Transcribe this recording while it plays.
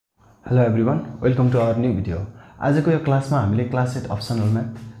Hello everyone, welcome to our new video. आजको यो क्लासमा हामीले क्लास 8 अप्सनल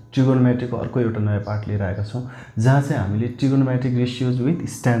म्याथ ट्रिगोनोमेट्रिक अर्को एउटा नयाँ पार्ट लिएर आएका छौं जहाँ चाहिँ हामीले trigonometric ratios with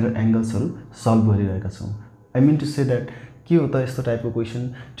standard एंगल्सहरु solve गरिरहेका छौं. I mean to say that के हो त यस्तो टाइपको question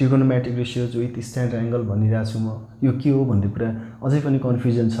trigonometric ratios with standard angle भनिरा छु म. यो के हो भन्ने कुरा अझै पनि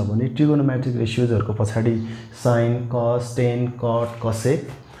कन्फ्युजन छ भने ट्रिगोनोमेट्रिक रेशियोजहरुको पछाडी sin, cos, tan, cot,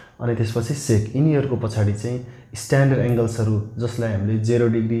 cosec अनि त्यसपछि sec यिनीहरुको पछाडी चाहिँ स्ट्यान्डर्ड एंगल्सहरु जसलाई हामीले 0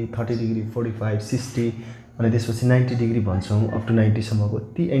 डिग्री, 30 डिग्री, 45, 60 अनि त्यसपछि 90 डिग्री भन्छौं अप टु 90 सम्मको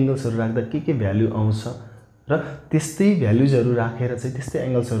ती एंगल्सहरु राख्दा के भ्यालु आउँछ र त्यस्तै भ्यालुजहरु राखेर चाहिँ त्यस्तै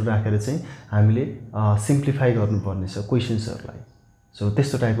एंगल्सहरु राखेर चाहिँ हामीले सिम्प्लिफाई गर्नुपर्ने छ क्वेशन्सहरुलाई. सो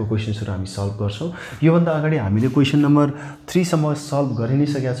त्यस्तो टाइपको क्वेशन्सहरु हामी सल्भ गर्छौं. यो भन्दा अगाडि हामीले क्वेशन नम्बर 3 सम्म सल्भ गरि नै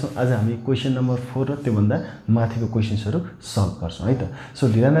सकेका छौं. आज हामी क्वेशन नम्बर 4 र त्यो भन्दा माथिको क्वेशन्सहरु सल्भ गर्छौं है त.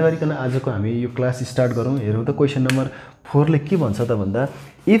 सो ढिला नगरिकन आजको हामी यो क्लास स्टार्ट गरौं. हेरौं त क्वेशन नम्बर 4 ले के भन्छ त भन्दा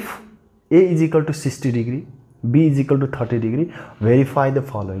if a = 60 degree b = 30 degree verify the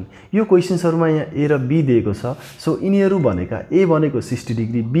following. यो क्वेशन्सहरुमा यहाँ a र b दिएको छ. सो यिनीहरु भनेका a भनेको 60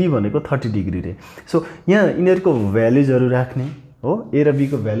 डिग्री b भनेको 30 डिग्री रे. सो यहाँ यिनीहरुको भ्यालुजहरु राख्ने हो a र b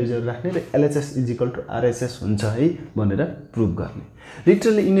को भ्यालुजहरु राख्ने र LHS = RHS हुन्छ है भनेर प्रुभ गर्ने.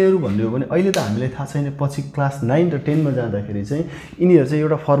 लिटरली यिनीहरु भन्ने हो भने अहिले त हामीलाई थाहा छैन पछि क्लास 9 र 10 मा जाँदाखेरि चाहिँ यिनीहरु चाहिँ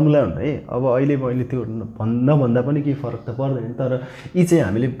एउटा फर्मुला हुन् है. अब अहिले मैले त्यो भन्दा पनि के फरक त पर्दैन तर यी चाहिँ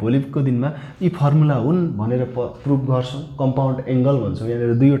हामीले भोलिको दिनमा यी फर्मुला हुन् भनेर प्रुभ गर्छौं. Compound angle भन्छौं.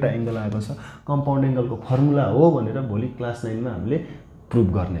 यहाँ दुईवटा एंगल आएको छ. कम्पाउन्ड एंगलको फर्मुला हो भनेर भोलि क्लास 9 मा हामीले प्रुभ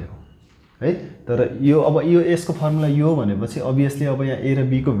गर्ने हो है. तर यो अब यो यसको फर्मुला यो भनेपछि obviously अब यहाँ a र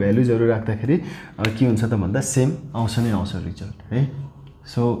b को भ्यालुजहरु राख्दाखेरि के हुन्छ त भन्दा सेम आउँछ नै आउँछ रिजल्ट है.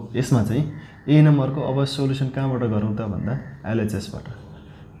 सो यसमा चाहिँ a नम्बरको अब सोलुसन कहाँबाट गरौँ त भन्दा LHS बाट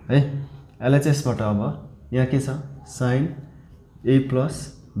है. LHS बाट अब यहाँ के छ sin a +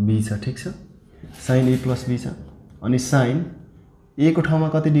 b छ. ठीक छ. sin a + b छ अनि sin a को ठाउँमा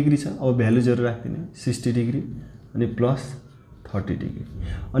कति डिग्री छ अब भ्यालुजहरु राख्दिने 60 डिग्री अनि प्लस 30 डिग्री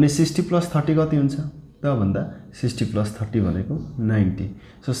अनि 60 + 30 कति हुन्छ त भन्दा 60 + 30 भनेको 90.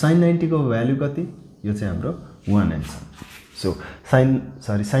 सो sin 90 को भ्यालु कति यो चाहिँ हाम्रो 1 आउँछ. सो sin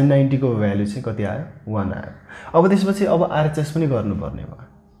 90 को भ्यालु चाहिँ कति आयो 1 आयो. अब त्यसपछि अब RHS पनि गर्नुपर्ने भयो.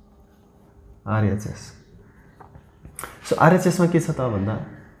 RHS सो RHS मा के छ त भन्दा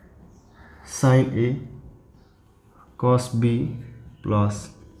sin a cos b +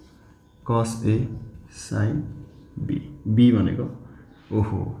 cos a sin b. b भनेको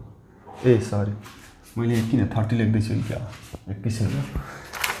ओहो ए सरी मैले किन 30 लेख्दै छु क्या एकैछिन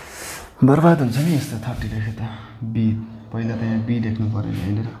बर्बाद हुन्छ नि यस्तो 30 लेखे त. b पहिला त यहाँ b लेख्नु पर्यो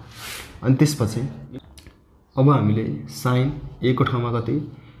हैन र. अनि त्यसपछि अब हामीले sin a को ठाउँमा कति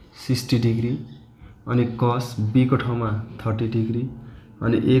 60 डिग्री अनि cos b को ठाउँमा 30 डिग्री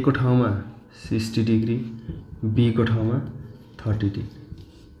अनि a को ठाउँमा 60 डिग्री b को ठाउँमा 30 डिग्री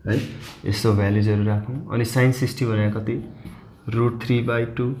है. यस्तो भ्यालुजहरु राखौं. अनि sin 60 भनेको कति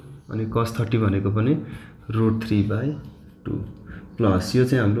 √3/2 अनि cos 30 भनेको पनि √3/2 प्लस यो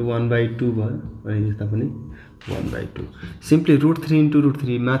चाहिँ हाम्रो 1/2 भयो अनि यता पनि 1/2. सिम्पली √3 *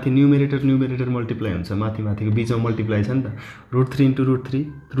 √3 माथि न्युमरेटर मल्टिप्लाई हुन्छ. माथिको बीचमा मल्टिप्लाई छ नि त. √3 * √3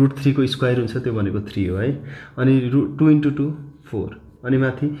 √3 को स्क्वायर हुन्छ त्यो भनेको 3 हो है. अनि 2 * 2 4 अनि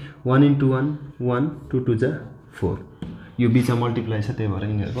माथि 1 * 1 1 2 2 जा 4 यो बीचमा मल्टिप्लाई छ त्यही भएर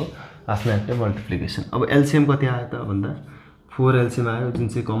यिनीहरुको आफ्नो मल्टिप्लिकेसन. अब एलसीएम कति आयो त भन्दा 4 एलसीएम आयो जुन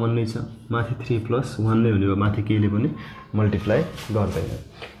चाहिँ कमन नै छ. माथि 3 + 1 नै हुने हो. माथि केले पनि मल्टिप्लाई गर्दैन.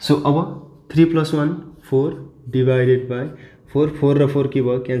 सो अब 3 + 1 4 डिवाइडेड बाइ 4 4 र 4 के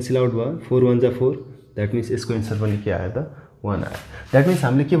भयो क्यान्सल आउट भयो 4 1 जा 4 दैट मीन्स यसको आन्सर पनि के आयो त 1 आयो. दैट मीन्स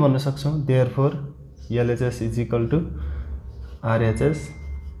हामीले के भन्न सक्छौं therefore LHS = RHS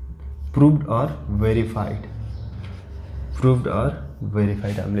प्रुभड or verified. प्रुभड or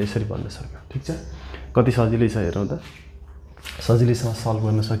verified हामीले यसरी भन्न सक्छौं. ठीक छ. कति सजिलै छ हेरौं त. सजिलैसँग सल्भ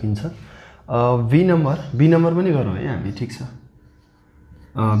गर्न सकिन्छ. b नम्बर पनि गरौँ है हामी. ठीक छ.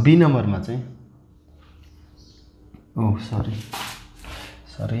 b नम्बरमा चाहिँ ओ सरी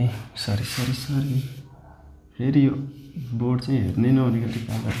फेरि यो बोर्ड चाहिँ हेर्नै नअलिकति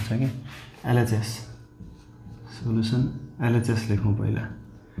पाएको छ के. LHS सोलुसन LHS लेखौं पहिला.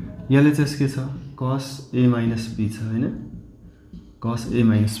 LHS के छ cos a - b छ हैन. cos a -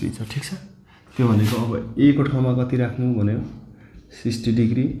 b छ. ठीक छ. त्यो भनेको अब a को ठाउँमा कति राख्नु भन्यो 60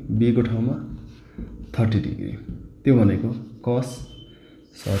 डिग्री b को ठाउँमा 30 डिग्री. त्यो भनेको cos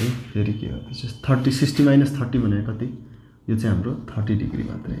सरी फेरि के हो 30 60 - 30 भनेको कति यो चाहिँ हाम्रो 30 डिग्री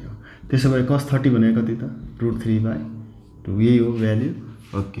मात्रै हो. त्यसो भए cos 30 भनेको कति त √3/2 यही हो भ्यालु.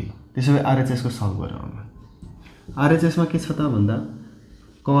 ओके. त्यसो भए RHS को सल्भ गरौँ. RHS मा के छ त भन्दा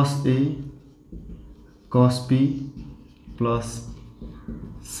cos A cos B plus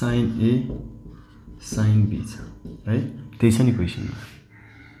sin A sin B छ है त्यही छ नि क्वेशनमा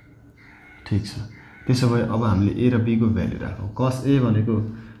ठीक छ त्यसो भए अब हामीले A र B को भ्यालु राखौं cos A भनेको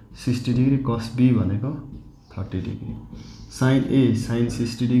 60 डिग्री cos B भनेको 30 degree sin A sin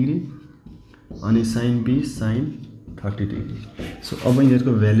 60 degree अनि sin B sin 30 degree so अब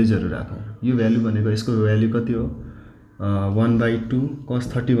यिनीहरुको भ्यालुजहरु राखौं यो भ्यालु भनेको यसको भ्यालु कति हो 1/2 cos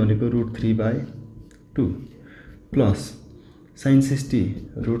 30 भनेको √3/2 प्लस sin 60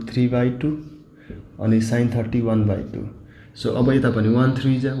 √3/2 अनि sin 30 1/2 सो अब यता पनि 1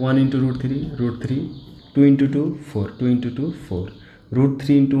 3 जा 1 * √3 √3 2 * 2 4 2 * 2 4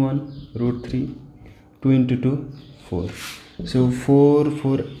 √3 * 1 √3 2 * 2 4 सो 4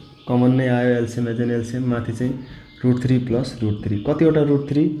 4 कमन नै आयो एलसीएम एज एन एलसीएम माथि चाहिँ √3 प्लस √3 कतिवटा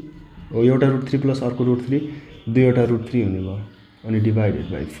 √3 हो एउटा √3 प्लस अर्को √3 दुईवटा √3 हुने भयो अनि डिवाइडेड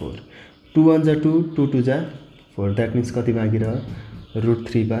बाइ 4 2 1 जा 2 2 2 जा 4 दैट मीन्स कति बाँकी रह्यो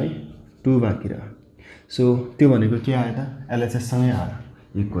 √3/2 बाँकी रह्यो सो त्यो भनेको के आयो त एलएचएस सँगै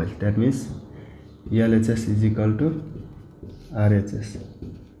आयो equal that means LHS is equal to RHS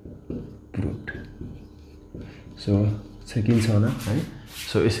प्रुभड so सकिन्छ होला है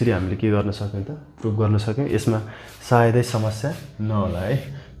सो यसरी हामीले के गर्न सक्यौं त प्रुभ गर्न सक्यौं यसमा सायदै समस्या नहोला है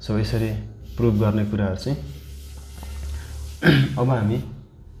सो यसरी प्रुभ गर्ने कुराहरु चाहिँ अब हामी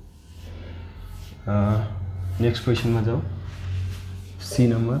नेक्स्ट क्वेशनमा जाउँ सी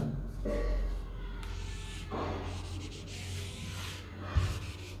नम्बर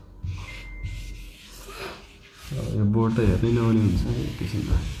यो बोर्ड त हेर्नै नआउने हुन्छ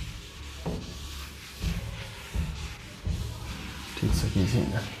एकैछिनमा ठीक छ के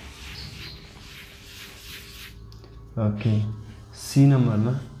छैन ओके सी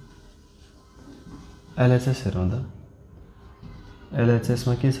नम्बरमा एलएचएस हेरौँ त एलएचएस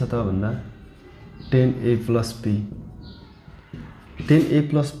मा के छ त भन्दा 10a plus b 10a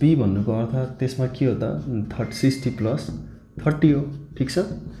plus b भन्नुको अर्थ त्यसमा के हो त 60 plus 30 हो ठीक छ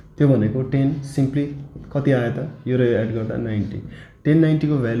त्यो भनेको 10 सिम्पली कति आयो त यो र एड गर्दा 90 1090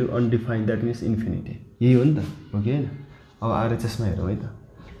 को value undefined that means infinity यही हो नि त हो कि हैन अब आरएचएस मा हेरौँ है त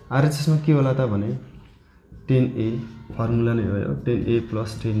आरएचएस मा के होला त भने 10a फर्मुला नै हो 10a plus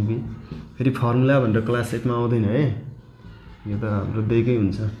 10b फेरि फर्मुला भनेर क्लास 8 मा आउँदैन है यो त हाम्रो दिएकै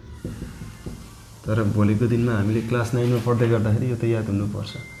हुन्छ तर भोलिको दिनमा हामीले क्लास 9 मा पढ्दै गर्दाखेरि यो त याद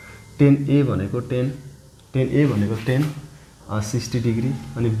हुनुपर्छ 10a भनेको 10a भनेको 10 60 डिग्री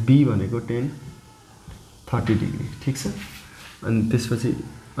अनि b भनेको 10 30 डिग्री ठीक छ अनि त्यसपछि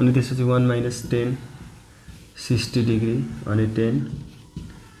 1 - 10 60 डिग्री अनि 10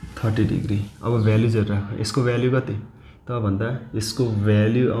 30 डिग्री अब भ्यालुजहरु राख यसको भ्यालु कति त भन्दा यसको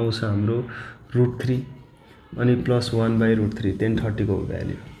भ्यालु आउँछ हाम्रो √3 अनि प्लस 1/√3 1030 को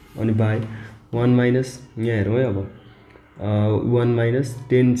भ्यालु अनि बाइ 1 माइनस यहाँ हेरौँ है अब 1 माइनस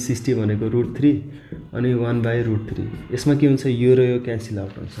 1060 भनेको √3 अनि 1/√3 यसमा के हुन्छ यो र यो क्यान्सल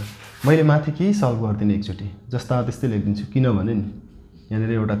आउट हुन्छ मैले माथि के सल्भ गर्दिन एकचोटी जस्ता त्यस्तै लेख्दिन्छु किनभने नि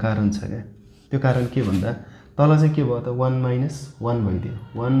यहाँ एउटा कारण छ के त्यो कारण के भन्दा तल चाहिँ के भयो त 1 माइनस 1 भइदियो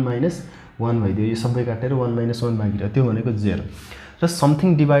 1 माइनस 1 भइदियो यो सबै काटेर 1 माइनस 1 बाँकी रह्यो त्यो भनेको 0 र समथिङ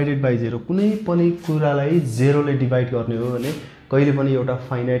डिवाइडेड बाइ 0 कुनै पनि कुरालाई 0 ले डिवाइड गर्ने हो भने कहिले पनि एउटा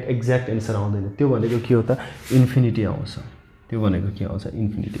फाइनाइट एक्ज्याक्ट आन्सर आउँदैन त्यो भनेको के हो त इन्फिनिटी आउँछ त्यो भनेको के आउँछ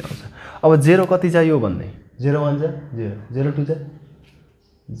इन्फिनिटी आउँछ अब 0 कति चाहियो भन्ने 0 1 जा 0 0 2 जा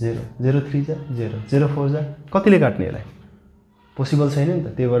 0 0 3 जा 0 0 4 जा कतिले काट्ने यसलाई पोसिबल छैन नि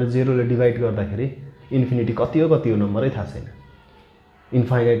त त्यही भएर 0 ले डिवाइड गर्दाखेरि इन्फिनिटी कति हो नम्बरै थाहा छैन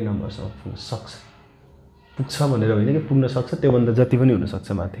इन्फाइनाइट नम्बर्स हो पुग्न सक्छ पुग्छ भनेर होइन कि पुग्न सक्छ त्यो भन्दा जति पनि हुन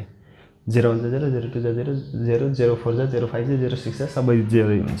सक्छ माथि 0 1 जा 0 0 2 जा 0 0 0 4 जा 0 5 जा 0 6 जा सबै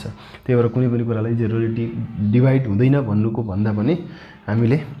 0 हुन्छ त्यही भएर कुनै पनि कुरालाई 0 ले डिवाइड हुँदैन भन्नुको भन्दा पनि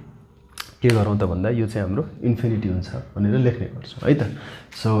हामीले के गरौँ त भन्दा यो चाहिँ हाम्रो इन्फिनिटी हुन्छ भनेर लेख्ने गर्छौं है त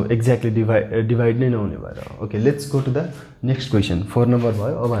सो एक्ज्याक्टली डिवाइड नै नहुने भएर okay let's go to the next question 4 number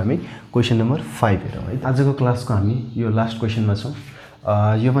भयो अब हामी क्वेशन नम्बर 5 हेरौँ है आजको क्लासको हामी यो लास्ट क्वेशनमा छौं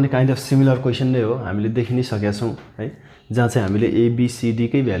यो पनि काइन्ड अफ सिमिलर क्वेशन नै हो हामीले देखि नै सकेका छौं है जहाँ चाहिँ हामीले ए बी सी डी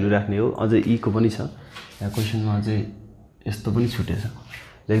कै भ्यालु राख्ने हो अझै ई को पनि छ यहाँ क्वेशनमा अझै यस्तो पनि छुटेछ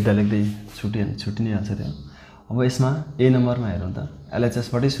लेख्दा लेख्दै छुटिनै हाल्छ त्यो अब यसमा ए नम्बरमा हेरौँ त एलएचएस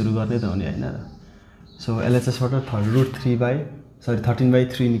बाटै सुरु गर्ने त हो नि हैन सो एलएचएस बाट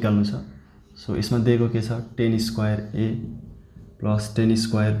 13/3 निकाल्नु छ सो यसमा दिएको के छ 10 square A plus 10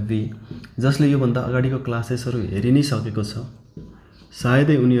 square be जसले यो भन्दा अगाडिको क्लासेसहरु हेरि नै सकेको छ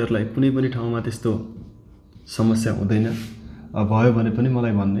सायदै उनीहरुलाई कुनै पनि ठाउँमा त्यस्तो समस्या हुँदैन भयो भने पनि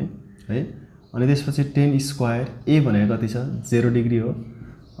मलाई भन्ने है अनि त्यसपछि 10 स्क्वायर ए भनेको कति छ 0 डिग्री हो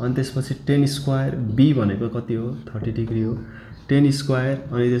अनि त्यसपछि tan स्क्वायर b भनेको कति हो 30 डिग्री हो tan स्क्वायर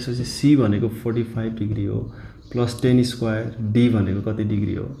अनि त्यसपछि c भनेको 45 डिग्री हो प्लस tan स्क्वायर d भनेको कति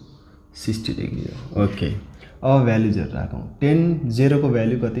डिग्री हो 60 डिग्री हो ओके अब भ्यालुजहरु राखौं tan 0 को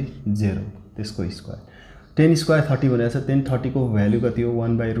भ्यालु कति 0 त्यसको स्क्वायर tan स्क्वायर 30 भनेको छ tan 30 को भ्यालु कति हो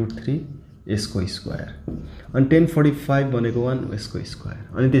 1/√3 यसको स्क्वायर अनि tan 45 भनेको 1 यसको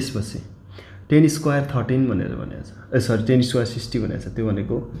स्क्वायर अनि त्यसपछि tan स्क्वायर 13 भनेर भनेको छ सरी tan स्क्वायर 60 भनेको छ त्यो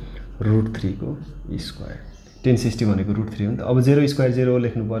भनेको √3 को स्क्वायर tan 60 भनेको √3 हो नि त अब 0 स्क्वायर 0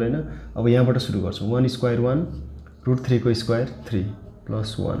 लेख्नु पर्दैन अब यहाँबाट सुरु गर्छौं 1 स्क्वायर 1 √3 को स्क्वायर 3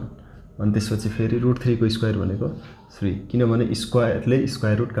 प्लस 1 अनि त्यसपछि फेरि √3 को स्क्वायर भनेको 3 किनभने स्क्वायरले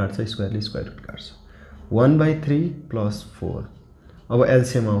स्क्वायर रुट काट्छ स्क्वायरले स्क्वायर रुट काट्छ 1/3 प्लस 4 अब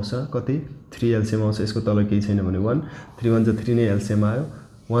एलसीएम आउँछ कति 3 एलसीएम आउँछ यसको तल केही छैन भने 1 3 1 3 नै एलसीएम आयो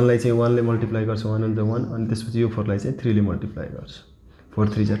 1 लाई चाहिँ 1 ले मल्टिप्लाई गर्छ 1 1 1 अनि त्यसपछि यो 4 लाई चाहिँ 3 ले मल्टिप्लाई गर्छ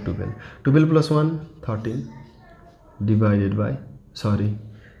 4 3 जा 12 12 प्लस 1 13 डिवाइडेड बाइ सरी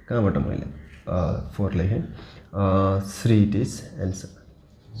कहाँबाट मैले 4 लेखेँ 3 इट इज एन्सर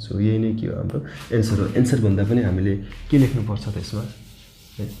सो यही नै के हो हाम्रो एन्सर हो एन्सर भन्दा पनि हामीले के लेख्नु पर्छ त्यसमा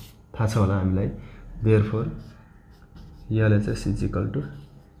थाहा छ होला हामीलाई therefore LHS is equal to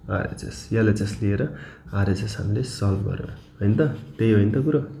RHS LHS लिएर RHS हामीले सल्भ गर्यो हैन त त्यही हो नि त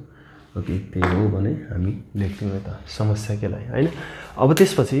कुरो ओके त्यही हो भने हामी लेख्दियौ त समस्या केलाई हैन अब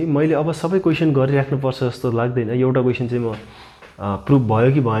त्यसपछि मैले अब सबै क्वेशन गरिराख्नु पर्छ जस्तो लाग्दैन एउटा क्वेशन चाहिँ म प्रुफ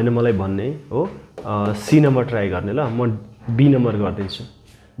भयो कि भएन मलाई भन्ने हो सी नम्बर ट्राई गर्ने ल म बी नम्बर गर्दिन्छु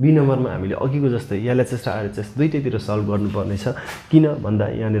बी नम्बरमा हामीले अघिको जस्तै LHS र RHS दुईटैतिर सल्भ गर्नुपर्ने छ किन भन्दा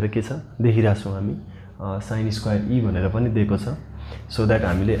यहाँनिर के छ देखिराछौं हामी sin स्क्वायर e भनेर पनि दिएको छ सो दैट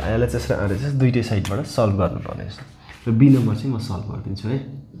हामीले LHS र RHS दुईटै साइडबाट सल्भ गर्नुपर्ने छ र बी नम्बर चाहिँ म सल्भ गर्दिन्छु है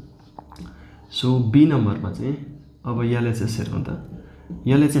सो बी नम्बरमा चाहिँ अब LHS हेरौँ त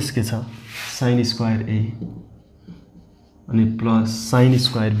LHS के छ sin स्क्वायर a अनि plus sin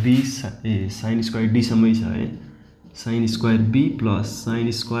square b sin square d सम्मै छ है sin square b plus sin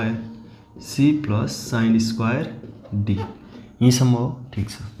square c plus sin square d यहीसम्म हो ठीक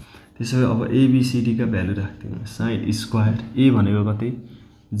छ त्यसैले अब a b c d का भ्यालु राख्दियौ sin स्क्वायर a भनेको कति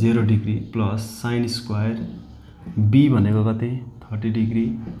 0 degree plus sin square b भनेको कति 30 डिग्री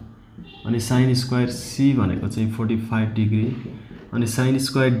अनि sin स्क्वायर c भनेको चाहिँ 45 डिग्री अनि sin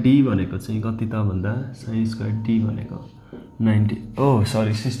स्क्वायर d भनेको चाहिँ कति त भन्दा sin स्क्वायर d भनेको 90 ओ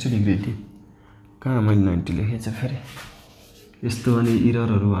सरी 60 डिग्री थियो कहाँ मैले 90 लेखेँ छ फेरि यस्तो अनि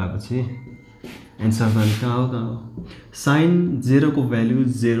एररहरु आएपछि एन्सर पनि कहाँ हो sin 0 को भ्यालु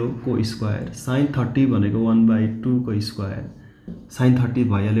 0 को स्क्वायर sin 30 भनेको 1/2 को स्क्वायर sin 30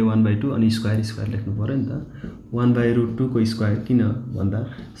 भइहाल्यो 1/2 अनि स्क्वायर स्क्वायर लेख्नु पर्यो नि त 1/√2 को स्क्वायर किन भन्दा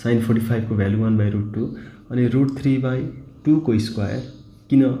sin 45 को भ्यालु 1/√2 अनि √3/2 को स्क्वायर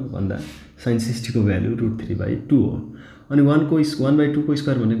किन भन्दा sin 60 को भ्यालु √3/2 हो अनि 1 को 1/2 को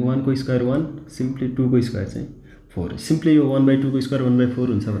स्क्वायर भनेको 1 को स्क्वायर 1 सिम्पली 2 को स्क्वायर चाहिँ 4 सिम्पली यो 1/2 को स्क्वायर 1/4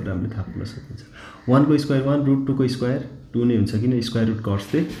 हुन्छ भनेर हामीले थाहा पाउन सकिन्छ 1 को स्क्वायर 1 √2 को स्क्वायर 2 नै हुन्छ किन square root cuts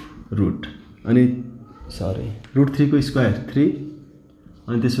the root अनि सरी √3 को स्क्वायर 3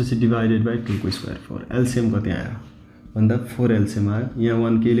 अनि त्यसपछि डिवाइडेड बाइ 2 को स्क्वायर 4 एलसीएम कति आयो भन्दा 4 एलसीएम आयो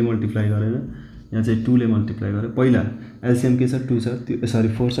यहाँ 1 के ले मल्टिप्लाई गरेन यहाँ चाहिँ 2 ले मल्टिप्लाई गरे पहिला एलसीएम के छ 2 छ त्यो सरी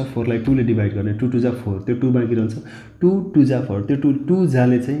 4 छ 4 लाई 2 ले डिवाइड गर्ने 2 2 जा 4 त्यो 2 बाँकी रहन्छ 2 2 जा 4 त्यो 2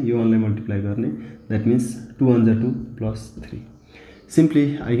 जाले चाहिँ यो 1 लाई मल्टिप्लाई गर्ने दैट मीन्स 2 1 जा 2 plus 3 simply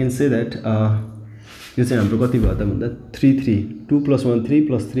I can say that यो चाहिँ हाम्रो कति भयो त भन्दा 3 3 2 + 1 3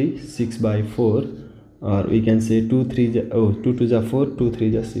 + 3 6/4 or we can say 2 3 ja, 2 2 ja 4 2 3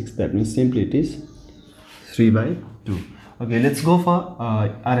 ja 6 that means simply it is 3/2 okay let's go for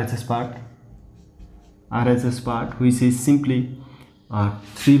RHS part which is simply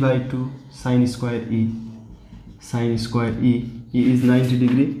 3/2 sin square e is 90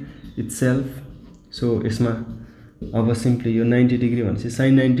 degree itself so यसमा अब simply यो 90 डिग्री भनेपछि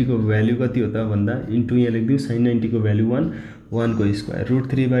sin 90 को value कति हो त भन्दा into यहाँ लेख्दियौ sin 90 को भ्यालु 1 को स्क्वायर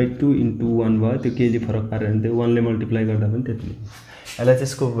 √3/2 इन्टु 1 भयो त्यो केले फरक पारेन त्यो 1 ले मल्टिप्लाई गर्दा पनि त्यति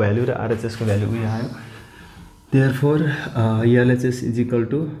LHS को भ्यालु र RHS को भ्यालु उयो आयो therefore LHS is equal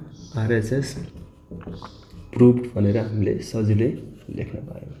to RHS प्रुभड भनेर हामीले सजिलै लेख्न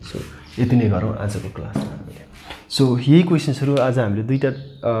पायौं सो यति नै गरौँ आजको क्लासमा हामीले सो यही क्वेशन्सहरु आज हामीले दुईटा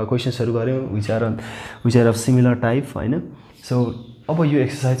क्वेशन्सहरु गर्यौं which are of similar type हैन सो अब यो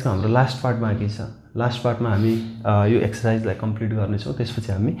एक्सरसाइजको हाम्रो लास्ट पार्ट बाँकी छ लास्ट पार्टमा हामी यो एक्सरसाइजलाई कम्प्लिट गर्नेछौं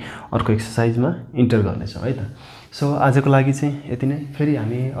त्यसपछि हामी अर्को एक्सरसाइजमा इन्टर गर्नेछौं है त सो आजको लागि चाहिँ यति नै फेरि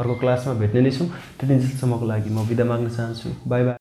हामी अर्को क्लासमा भेट्ने नै छौं त्यतिन्जेलसम्मको लागि म बिदा माग्न चाहन्छु बाइ बाइ